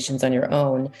evaluations on your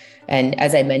own. And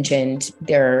as I mentioned,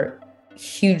 they're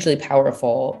hugely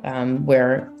powerful,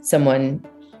 where someone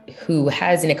who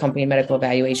has an accompanied medical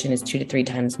evaluation is 2 to 3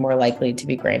 times more likely to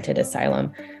be granted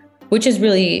asylum, which is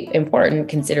really important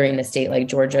considering a state like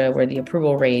Georgia, where the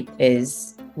approval rate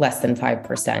is less than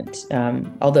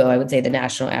 5%. Although I would say the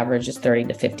national average is 30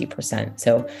 to 50%.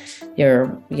 So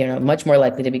you're, much more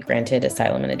likely to be granted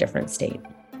asylum in a different state.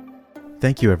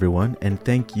 Thank you, everyone, and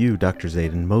thank you, Dr.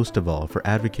 Zeidan, most of all, for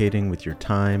advocating with your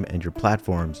time and your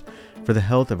platforms for the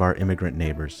health of our immigrant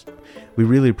neighbors. We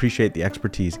really appreciate the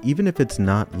expertise, even if it's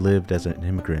not lived as an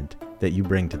immigrant, that you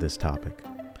bring to this topic.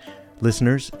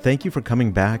 Listeners, thank you for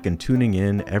coming back and tuning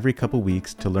in every couple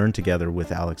weeks to learn together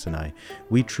with Alex and I.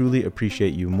 We truly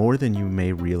appreciate you more than you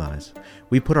may realize.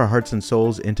 We put our hearts and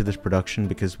souls into this production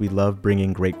because we love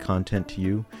bringing great content to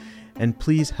you. And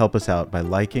please help us out by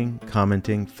liking,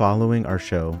 commenting, following our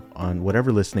show on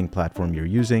whatever listening platform you're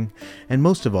using, and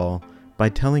most of all, by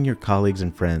telling your colleagues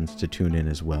and friends to tune in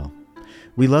as well.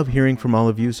 We love hearing from all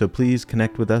of you, so please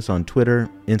connect with us on Twitter,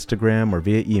 Instagram, or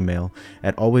via email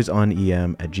at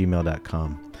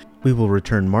alwaysonem@gmail.com. We will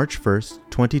return March 1st,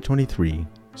 2023,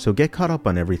 so get caught up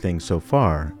on everything so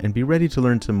far and be ready to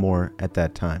learn some more at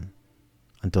that time.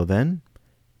 Until then,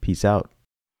 peace out.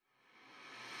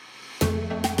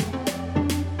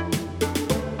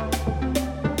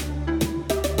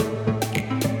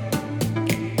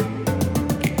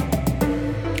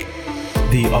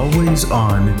 The Always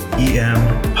On EM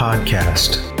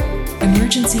Podcast.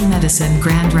 Emergency Medicine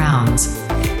Grand Rounds.